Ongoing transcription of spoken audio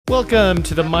Welcome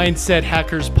to the Mindset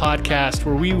Hackers podcast,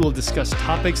 where we will discuss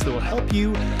topics that will help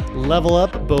you level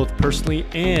up both personally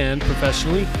and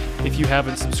professionally. If you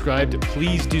haven't subscribed,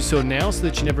 please do so now so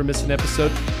that you never miss an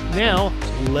episode. Now,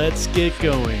 let's get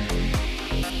going.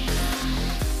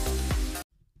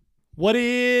 What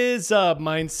is up,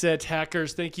 Mindset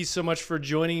Hackers? Thank you so much for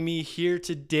joining me here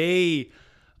today.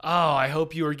 I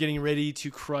hope you are getting ready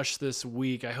to crush this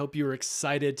week. I hope you are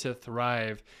excited to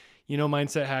thrive. You know,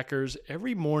 Mindset Hackers,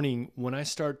 every morning when I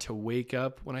start to wake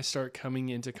up, when I start coming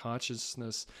into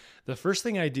consciousness, the first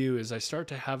thing I do is I start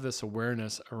to have this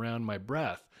awareness around my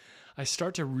breath. I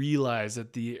start to realize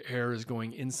that the air is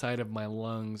going inside of my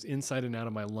lungs, inside and out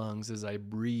of my lungs as I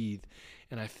breathe.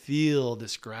 And I feel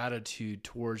this gratitude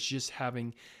towards just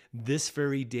having this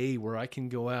very day where I can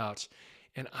go out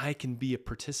and I can be a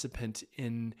participant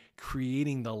in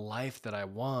creating the life that I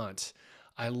want.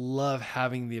 I love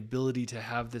having the ability to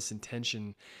have this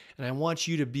intention, and I want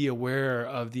you to be aware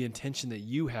of the intention that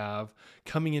you have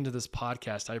coming into this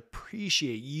podcast. I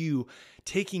appreciate you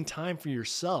taking time for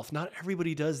yourself. Not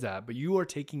everybody does that, but you are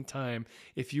taking time,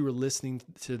 if you were listening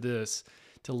to this,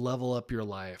 to level up your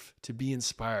life, to be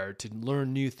inspired, to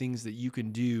learn new things that you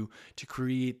can do to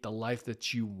create the life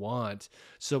that you want.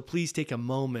 So please take a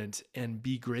moment and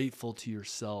be grateful to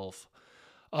yourself.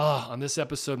 On this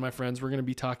episode, my friends, we're going to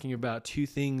be talking about two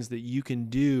things that you can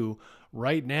do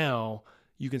right now.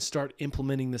 You can start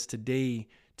implementing this today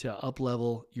to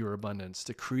up-level your abundance,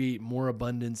 to create more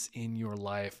abundance in your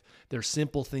life. They're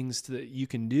simple things that you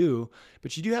can do,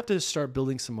 but you do have to start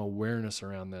building some awareness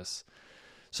around this.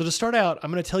 So to start out,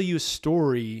 I'm going to tell you a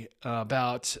story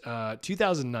about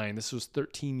 2009. This was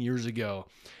 13 years ago.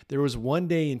 There was one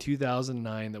day in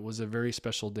 2009 that was a very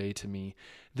special day to me.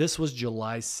 This was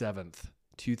July 7th.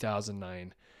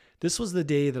 2009. This was the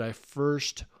day that I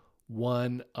first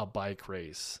won a bike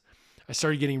race. I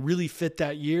started getting really fit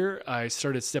that year. I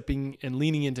started stepping and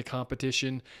leaning into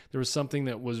competition. There was something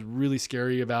that was really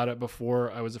scary about it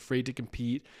before. I was afraid to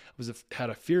compete. Had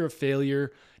a fear of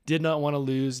failure, did not want to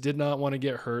lose, did not want to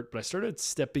get hurt, but I started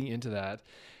stepping into that.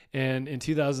 And in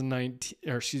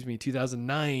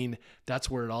 2009, that's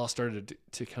where it all started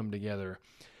to come together.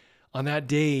 On that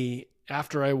day,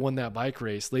 after I won that bike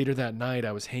race, later that night,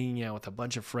 I was hanging out with a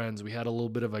bunch of friends. We had a little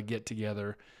bit of a get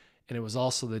together, and it was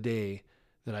also the day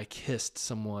that I kissed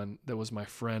someone that was my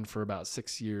friend for about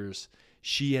 6 years.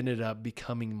 She ended up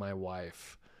becoming my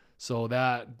wife. So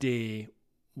that day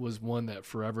was one that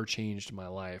forever changed my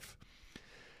life.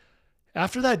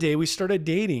 After that day, we started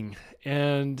dating,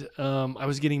 and I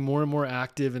was getting more and more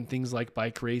active in things like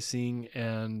bike racing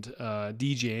and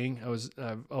DJing.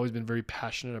 I've always been very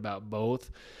passionate about both,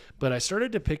 but I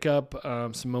started to pick up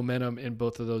some momentum in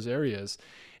both of those areas.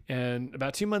 And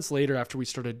about 2 months later, after we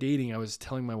started dating, I was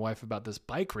telling my wife about this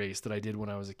bike race that I did when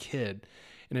I was a kid.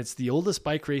 And it's the oldest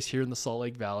bike race here in the Salt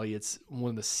Lake Valley. It's one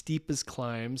of the steepest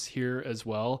climbs here as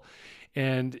well.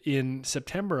 And in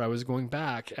September, I was going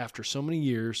back after so many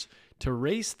years to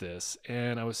race this,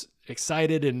 and I was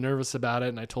excited and nervous about it,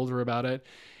 and I told her about it,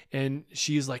 and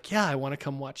she's like, yeah, I want to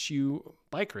come watch you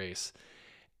bike race.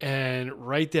 And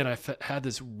right then I had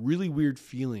this really weird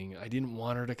feeling. I didn't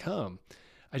want her to come.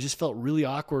 I just felt really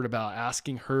awkward about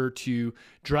asking her to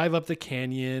drive up the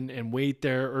canyon and wait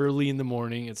there early in the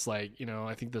morning. It's like,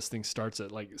 I think this thing starts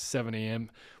at like 7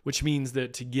 a.m., which means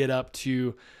that to get up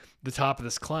to the top of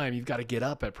this climb, you've got to get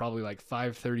up at probably like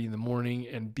 5:30 in the morning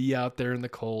and be out there in the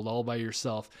cold all by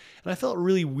yourself. And I felt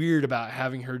really weird about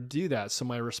having her do that. So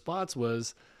my response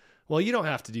was, well, you don't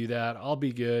have to do that. I'll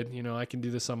be good. I can do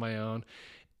this on my own.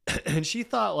 And she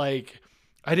thought like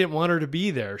I didn't want her to be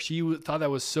there. She thought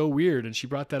that was so weird, and she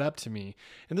brought that up to me.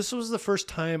 And this was the first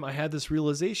time I had this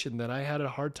realization that I had a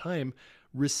hard time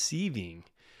receiving.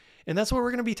 And that's what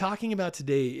we're going to be talking about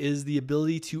today, is the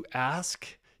ability to ask,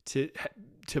 to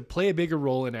play a bigger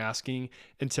role in asking,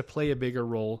 and to play a bigger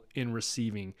role in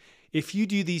receiving. If you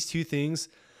do these two things,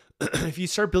 if you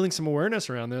start building some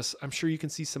awareness around this, I'm sure you can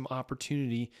see some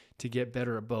opportunity to get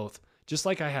better at both, just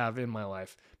like I have in my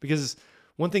life. Because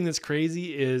one thing that's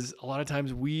crazy is a lot of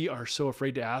times we are so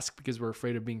afraid to ask because we're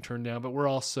afraid of being turned down, but we're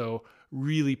also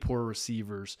really poor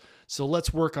receivers. So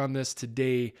let's work on this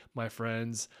today, my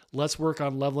friends. Let's work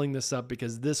on leveling this up,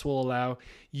 because this will allow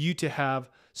you to have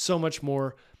so much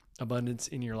more abundance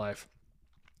in your life.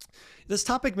 This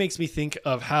topic makes me think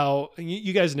of how,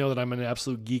 you guys know that I'm an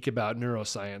absolute geek about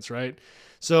neuroscience, right?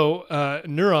 So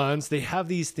neurons, they have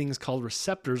these things called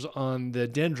receptors on the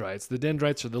dendrites. The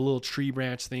dendrites are the little tree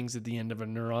branch things at the end of a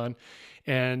neuron.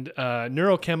 And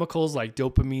neurochemicals like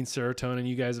dopamine, serotonin,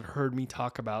 you guys have heard me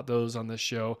talk about those on this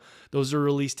show. Those are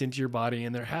released into your body,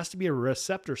 and there has to be a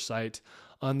receptor site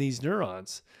on these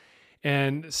neurons.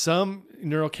 And some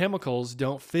neurochemicals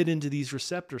don't fit into these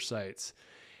receptor sites.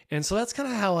 And so that's kind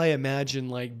of how I imagine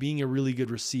like being a really good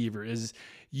receiver is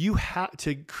you have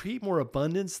to create more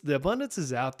abundance. The abundance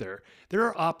is out there. There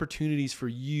are opportunities for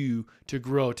you to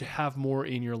grow, to have more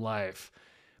in your life.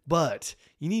 But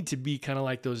you need to be kind of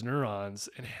like those neurons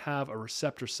and have a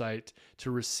receptor site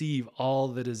to receive all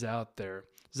that is out there.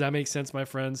 Does that make sense, my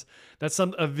friends? That's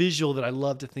a visual that I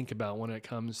love to think about when it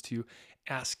comes to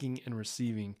asking and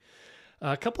receiving.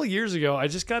 A couple of years ago, I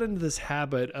just got into this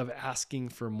habit of asking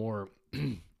for more.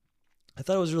 I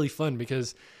thought it was really fun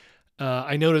because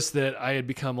I noticed that I had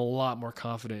become a lot more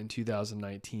confident in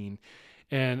 2019.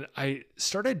 And I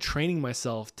started training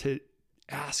myself to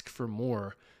ask for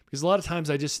more because a lot of times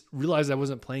I just realized I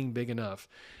wasn't playing big enough.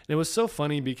 And it was so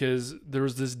funny because there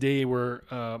was this day where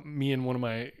me and one of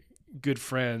my good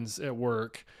friends at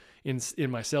work in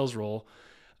my sales role,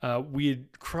 we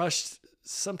had crushed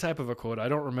some type of a quota. I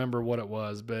don't remember what it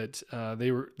was, but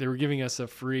they were giving us a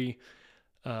free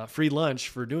lunch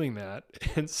for doing that.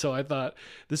 And so I thought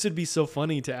this would be so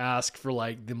funny to ask for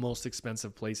like the most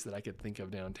expensive place that I could think of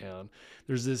downtown.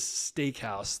 There's this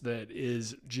steakhouse that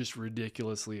is just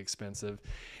ridiculously expensive.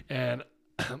 And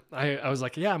I was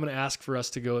like, yeah, I'm going to ask for us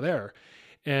to go there.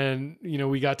 And,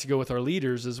 we got to go with our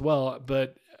leaders as well.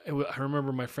 But I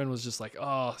remember my friend was just like,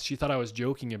 oh, she thought I was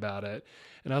joking about it.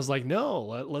 And I was like, no,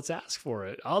 let's ask for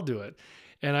it. I'll do it.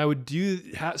 And I would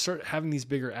start having these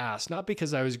bigger asks, not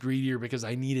because I was greedy or because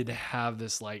I needed to have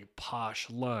this like posh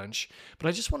lunch, but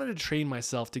I just wanted to train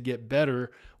myself to get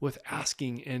better with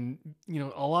asking. And,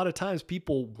 a lot of times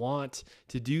people want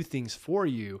to do things for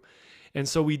you. And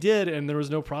so we did, and there was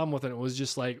no problem with it. It was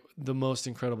just like the most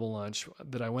incredible lunch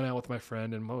that I went out with my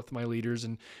friend and with my leaders,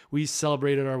 and we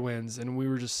celebrated our wins, and we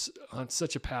were just on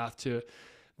such a path to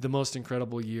the most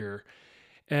incredible year.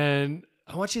 And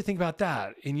I want you to think about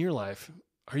that in your life.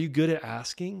 Are you good at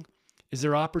asking? Is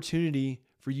there opportunity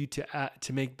for you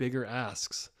to make bigger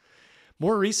asks?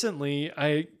 More recently,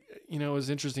 it was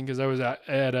interesting because I was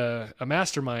at a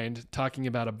mastermind talking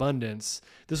about abundance.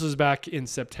 This was back in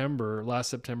last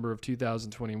September of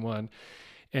 2021.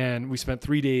 And we spent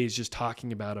 3 days just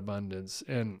talking about abundance.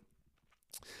 And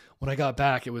when I got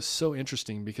back, it was so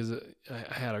interesting because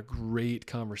I had a great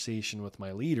conversation with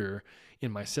my leader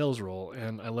in my sales role.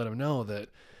 And I let him know that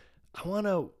I want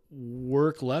to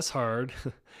work less hard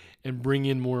and bring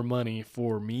in more money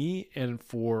for me and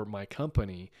for my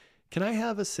company. Can I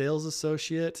have a sales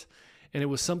associate? And it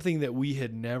was something that we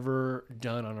had never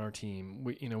done on our team.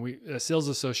 A sales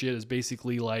associate is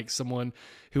basically like someone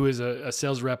who is a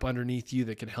sales rep underneath you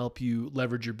that can help you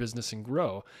leverage your business and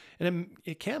grow. And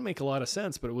it can make a lot of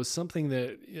sense, but it was something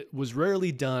that it was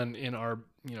rarely done in our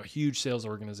huge sales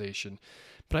organization.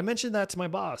 But I mentioned that to my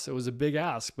boss. It was a big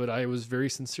ask, but I was very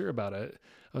sincere about it.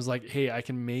 I was like, hey, I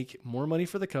can make more money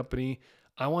for the company.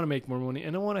 I want to make more money,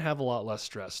 and I want to have a lot less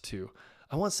stress too.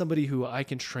 I want somebody who I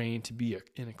can train to be an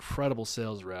incredible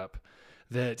sales rep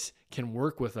that can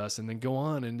work with us and then go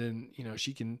on, and then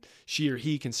she or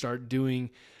he can start doing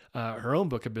her own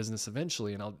book of business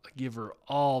eventually, and I'll give her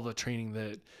all the training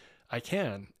that I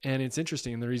can. And it's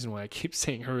interesting. And the reason why I keep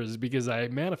saying her is because I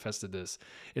manifested this.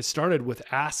 It started with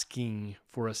asking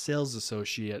for a sales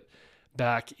associate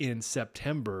back in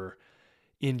September.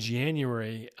 In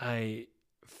January, I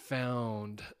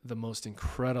found the most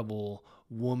incredible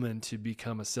woman to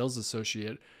become a sales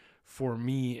associate for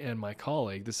me and my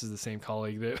colleague. This is the same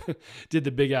colleague that did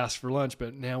the big ask for lunch,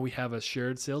 but now we have a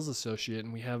shared sales associate,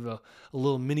 and we have a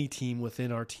little mini team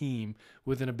within our team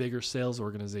within a bigger sales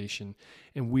organization.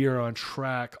 And we are on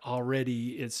track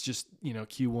already. It's just,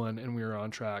 Q1, and we are on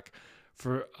track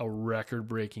for a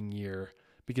record-breaking year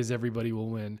because everybody will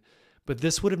win. But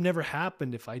this would have never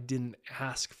happened if I didn't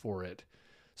ask for it.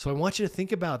 So I want you to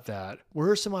think about that. Where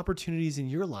are some opportunities in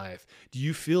your life? Do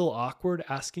you feel awkward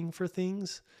asking for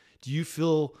things? Do you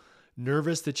feel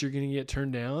nervous that you're going to get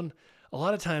turned down? A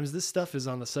lot of times this stuff is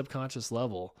on the subconscious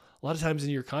level. A lot of times in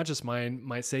your conscious mind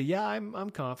might say, yeah, I'm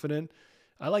confident.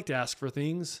 I like to ask for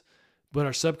things. But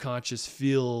our subconscious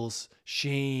feels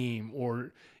shame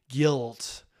or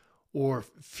guilt or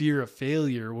fear of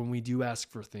failure when we do ask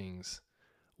for things.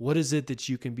 What is it that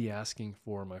you can be asking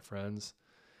for, my friends?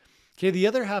 Okay, the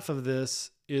other half of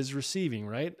this is receiving,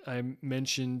 right? I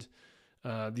mentioned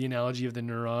the analogy of the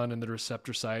neuron and the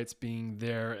receptor sites being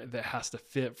there that has to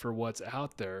fit for what's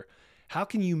out there. How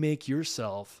can you make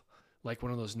yourself like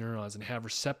one of those neurons and have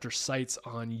receptor sites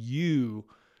on you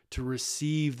to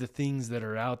receive the things that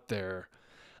are out there?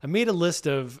 I made a list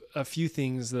of a few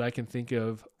things that I can think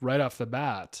of right off the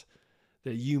bat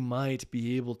that you might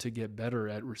be able to get better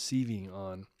at receiving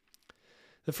on.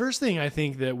 The first thing I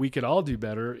think that we could all do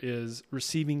better is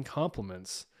receiving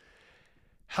compliments.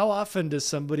 How often does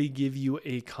somebody give you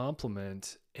a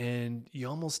compliment and you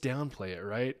almost downplay it,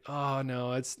 right? Oh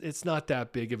no, it's not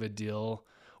that big of a deal.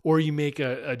 Or you make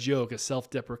a joke, a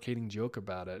self-deprecating joke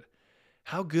about it.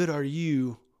 How good are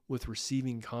you with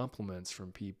receiving compliments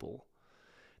from people?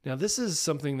 Now, this is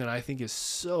something that I think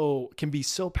can be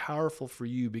so powerful for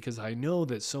you, because I know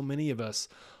that so many of us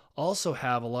also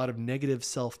have a lot of negative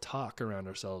self-talk around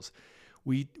ourselves.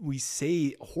 We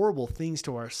say horrible things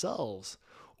to ourselves,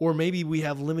 or maybe we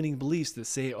have limiting beliefs that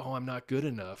say, "Oh, I'm not good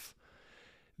enough."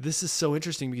 This is so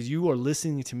interesting because you are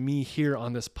listening to me here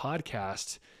on this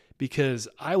podcast because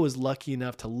I was lucky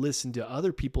enough to listen to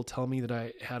other people tell me that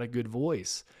I had a good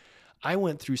voice. I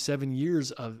went through 7 years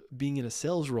of being in a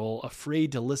sales role,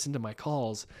 afraid to listen to my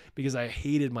calls because I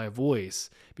hated my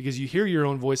voice, because you hear your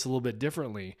own voice a little bit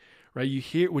differently, right? You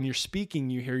hear, when you're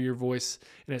speaking, you hear your voice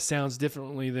and it sounds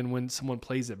differently than when someone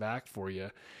plays it back for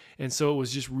you. And so it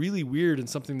was just really weird and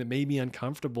something that made me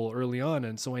uncomfortable early on.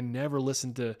 And so I never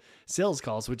listened to sales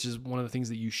calls, which is one of the things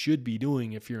that you should be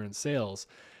doing if you're in sales.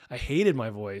 I hated my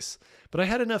voice, but I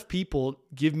had enough people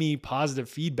give me positive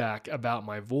feedback about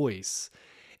my voice.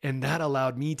 And that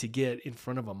allowed me to get in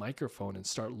front of a microphone and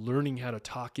start learning how to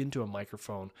talk into a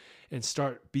microphone and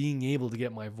start being able to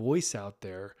get my voice out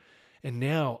there. And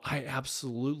now I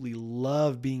absolutely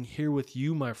love being here with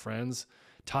you, my friends,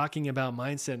 talking about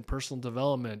mindset and personal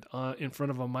development in front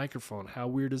of a microphone. How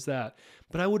weird is that?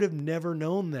 But I would have never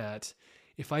known that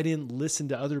if I didn't listen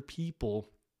to other people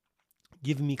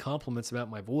giving me compliments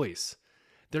about my voice.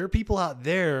 There are people out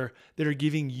there that are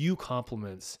giving you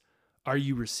compliments. Are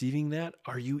you receiving that?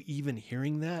 Are you even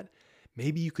hearing that?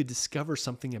 Maybe you could discover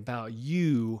something about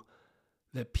you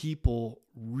that people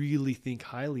really think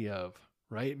highly of,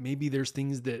 right? Maybe there's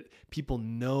things that people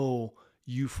know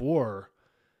you for,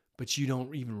 but you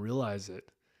don't even realize it.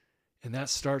 And that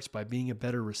starts by being a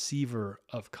better receiver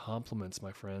of compliments,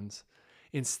 my friends.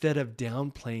 Instead of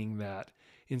downplaying that,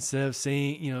 instead of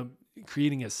saying,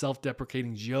 creating a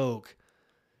self-deprecating joke,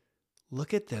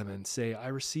 look at them and say, I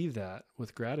receive that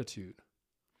with gratitude.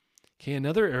 Okay,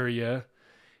 another area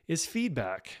is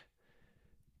feedback.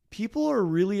 People are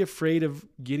really afraid of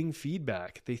getting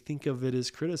feedback. They think of it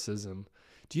as criticism.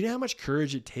 Do you know how much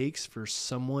courage it takes for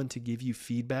someone to give you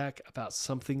feedback about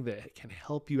something that can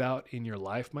help you out in your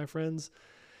life, my friends?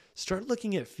 Start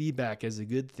looking at feedback as a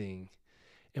good thing.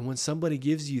 And when somebody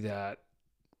gives you that,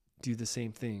 do the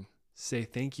same thing. Say,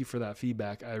 thank you for that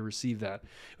feedback. I received that.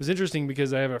 It was interesting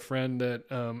because I have a friend that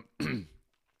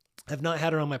I've not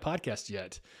had her on my podcast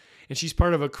yet. And she's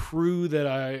part of a crew that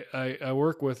I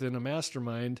work with in a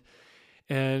mastermind.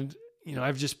 And,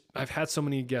 I've had so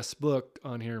many guests booked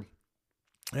on here.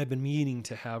 I've been meaning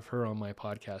to have her on my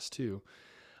podcast too.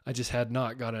 I just had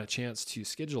not gotten a chance to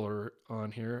schedule her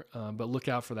on here, but look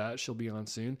out for that. She'll be on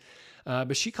soon.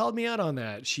 But she called me out on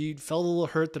that. She felt a little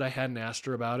hurt that I hadn't asked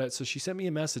her about it. So she sent me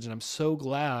a message, and I'm so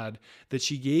glad that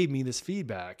she gave me this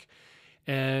feedback.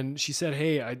 And she said,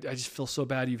 hey, I just feel so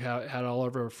bad you've had all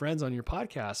of our friends on your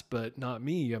podcast, but not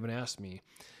me. You haven't asked me.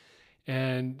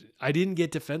 And I didn't get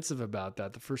defensive about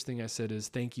that. The first thing I said is,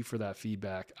 thank you for that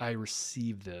feedback. I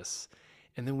received this.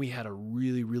 And then we had a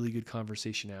really, really good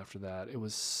conversation after that. It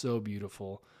was so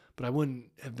beautiful, but I wouldn't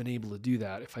have been able to do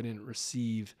that if I didn't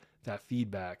receive that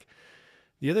feedback.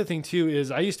 The other thing too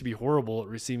is I used to be horrible at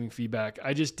receiving feedback.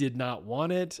 I just did not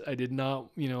want it. I did not,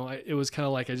 it was kind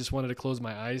of like I just wanted to close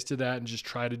my eyes to that and just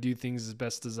try to do things as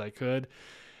best as I could.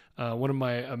 One of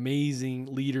my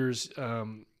amazing leaders,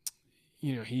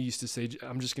 he used to say,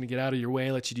 I'm just going to get out of your way,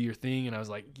 let you do your thing. And I was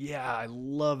like, yeah, I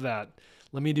love that.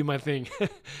 Let me do my thing.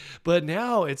 But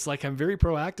now it's like I'm very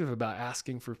proactive about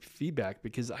asking for feedback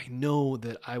because I know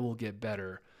that I will get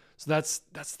better. So that's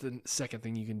the second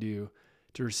thing you can do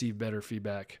to receive better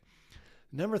feedback.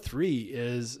 Number 3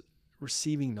 is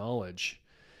receiving knowledge.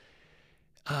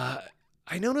 I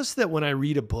notice that when I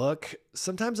read a book,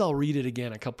 sometimes I'll read it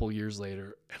again a couple years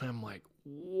later and I'm like,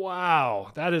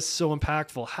 wow, that is so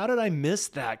impactful. How did I miss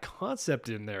that concept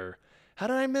in there? How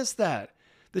did I miss that?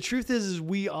 The truth is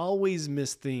we always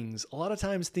miss things. A lot of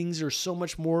times things are so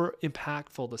much more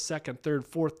impactful the second, third,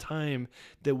 fourth time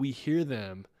that we hear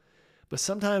them. But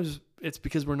sometimes it's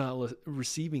because we're not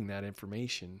receiving that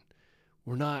information.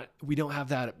 We don't have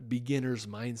that beginner's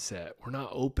mindset. We're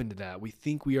not open to that. We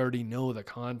think we already know the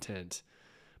content.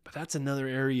 But that's another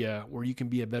area where you can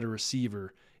be a better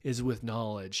receiver, is with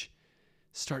knowledge.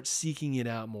 Start seeking it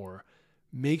out more.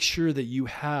 Make sure that you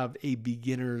have a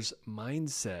beginner's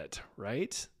mindset,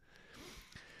 right?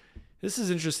 This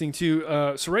is interesting too.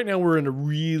 So right now we're in a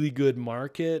really good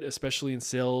market, especially in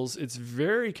sales. It's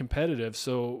very competitive.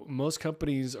 So most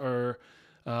companies are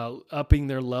upping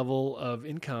their level of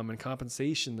income and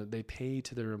compensation that they pay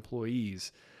to their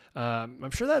employees.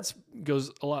 I'm sure that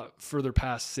goes a lot further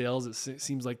past sales. It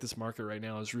seems like this market right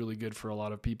now is really good for a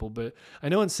lot of people. But I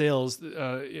know in sales,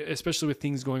 especially with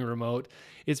things going remote,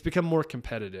 it's become more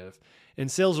competitive. And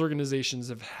sales organizations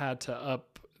have had to up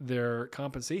their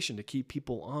compensation to keep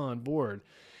people on board.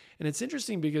 And it's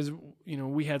interesting because,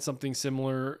 we had something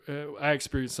similar. I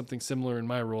experienced something similar in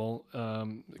my role,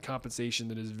 compensation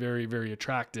that is very, very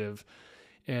attractive.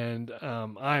 And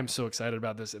I'm so excited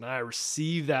about this. And I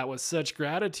receive that with such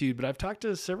gratitude. But I've talked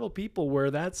to several people where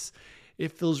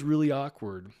it feels really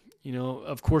awkward.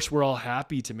 Of course, we're all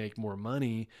happy to make more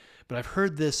money. But I've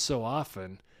heard this so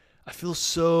often. I feel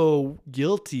so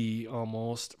guilty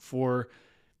almost for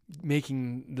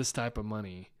making this type of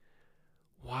money.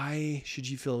 Why should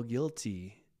you feel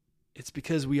guilty? It's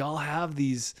because we all have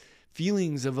these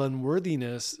feelings of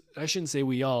unworthiness. I shouldn't say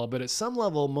we all, but at some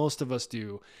level, most of us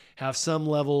do have some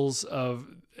levels of,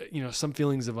 some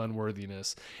feelings of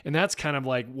unworthiness. And that's kind of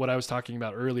like what I was talking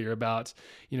about earlier about,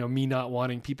 me not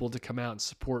wanting people to come out and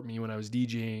support me when I was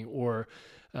DJing or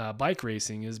bike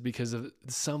racing, is because of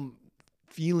some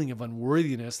feeling of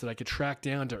unworthiness that I could track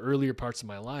down to earlier parts of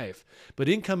my life. But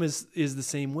income is the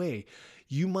same way.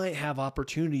 You might have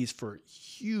opportunities for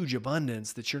huge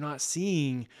abundance that you're not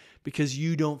seeing because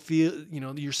you don't feel,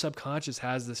 your subconscious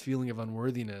has this feeling of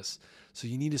unworthiness. So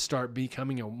you need to start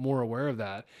becoming more aware of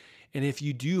that. And if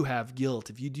you do have guilt,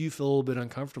 if you do feel a little bit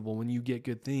uncomfortable when you get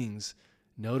good things,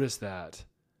 notice that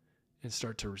and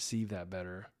start to receive that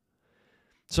better.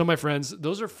 So my friends,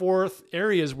 those are 4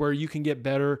 areas where you can get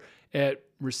better at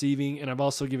receiving. And I've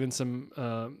also given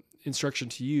some instruction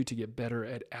to you to get better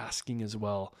at asking as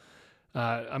well.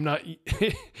 I'm not,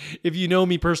 if you know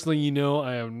me personally,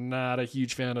 I am not a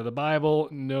huge fan of the Bible.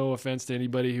 No offense to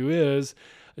anybody who is,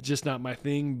 just not my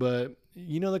thing. But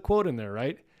the quote in there,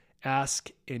 right? Ask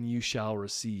and you shall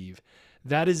receive.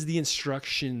 That is the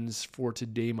instructions for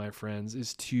today, my friends,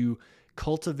 is to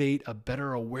cultivate a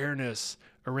better awareness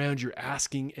around your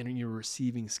asking and your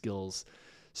receiving skills.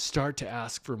 Start to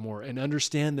ask for more and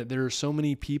understand that there are so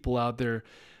many people out there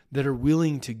that are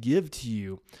willing to give to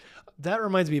you. That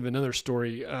reminds me of another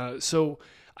story. So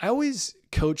I always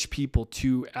coach people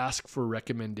to ask for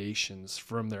recommendations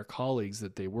from their colleagues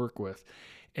that they work with.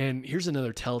 And here's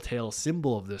another telltale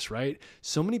symbol of this, right?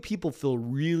 So many people feel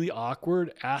really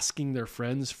awkward asking their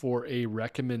friends for a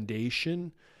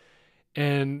recommendation.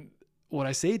 And what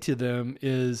I say to them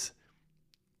is,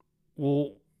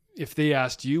 well, if they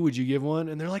asked you, would you give one?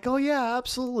 And they're like, oh yeah,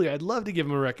 absolutely. I'd love to give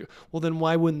them a record. Well, then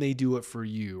why wouldn't they do it for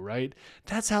you, right?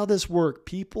 That's how this works.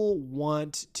 People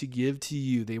want to give to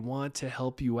you. They want to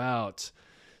help you out.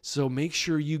 So make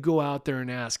sure you go out there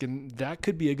and ask. And that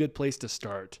could be a good place to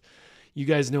start. You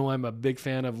guys know I'm a big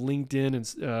fan of LinkedIn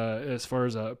and as far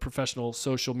as a professional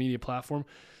social media platform.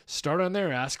 Start on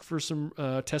there. Ask for some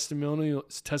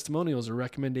testimonials or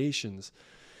recommendations.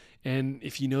 And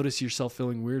if you notice yourself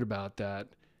feeling weird about that,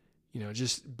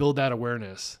 just build that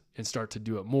awareness and start to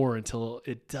do it more until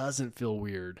it doesn't feel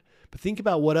weird. But think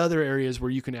about what other areas where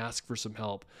you can ask for some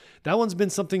help. That one's been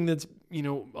something that's,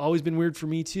 always been weird for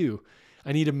me too.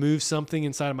 I need to move something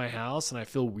inside of my house and I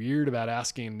feel weird about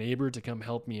asking a neighbor to come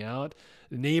help me out.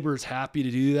 The neighbor's happy to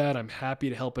do that. I'm happy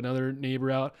to help another neighbor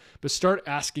out, but start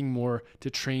asking more to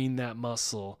train that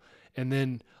muscle. And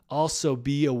then also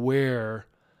be aware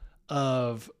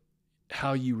of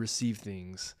how you receive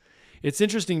things. It's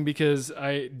interesting because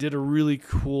I did a really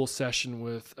cool session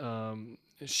with,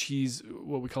 she's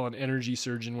what we call an energy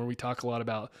surgeon, where we talk a lot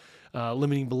about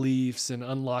limiting beliefs and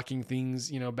unlocking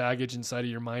things, baggage inside of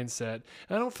your mindset.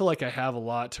 And I don't feel like I have a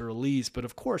lot to release, but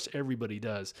of course everybody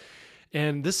does.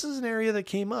 And this is an area that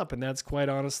came up, and that's quite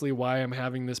honestly why I'm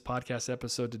having this podcast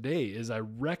episode today, is I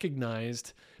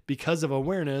recognized, because of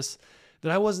awareness,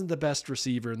 that I wasn't the best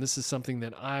receiver. And this is something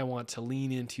that I want to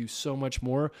lean into so much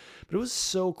more. But it was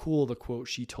so cool, the quote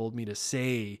she told me to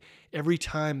say every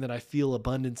time that I feel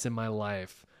abundance in my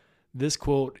life. This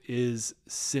quote is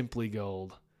simply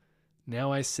gold.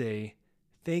 Now I say,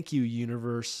 thank you,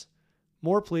 universe.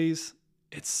 More, please.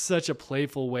 It's such a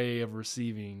playful way of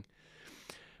receiving.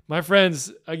 My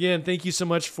friends, again, thank you so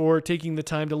much for taking the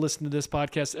time to listen to this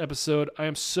podcast episode. I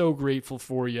am so grateful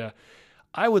for you.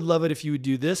 I would love it if you would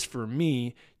do this for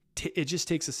me. It just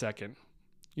takes a second.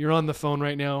 You're on the phone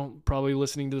right now, probably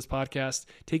listening to this podcast.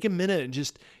 Take a minute and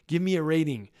just give me a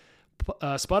rating.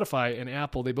 Spotify and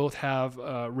Apple, they both have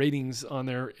ratings on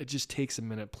there. It just takes a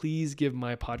minute. Please give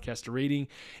my podcast a rating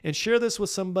and share this with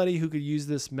somebody who could use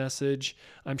this message.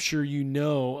 I'm sure you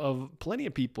know of plenty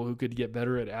of people who could get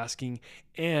better at asking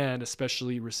and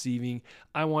especially receiving.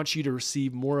 I want you to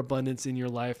receive more abundance in your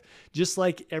life. Just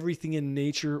like everything in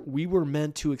nature, we were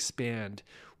meant to expand.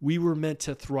 We were meant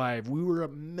to thrive. We were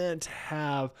meant to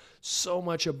have so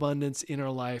much abundance in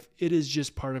our life. It is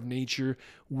just part of nature.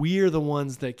 We are the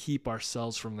ones that keep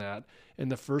ourselves from that.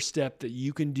 And the first step that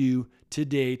you can do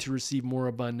today to receive more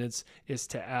abundance is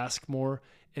to ask more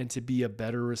and to be a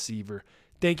better receiver.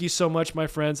 Thank you so much, my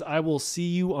friends. I will see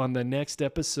you on the next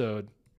episode.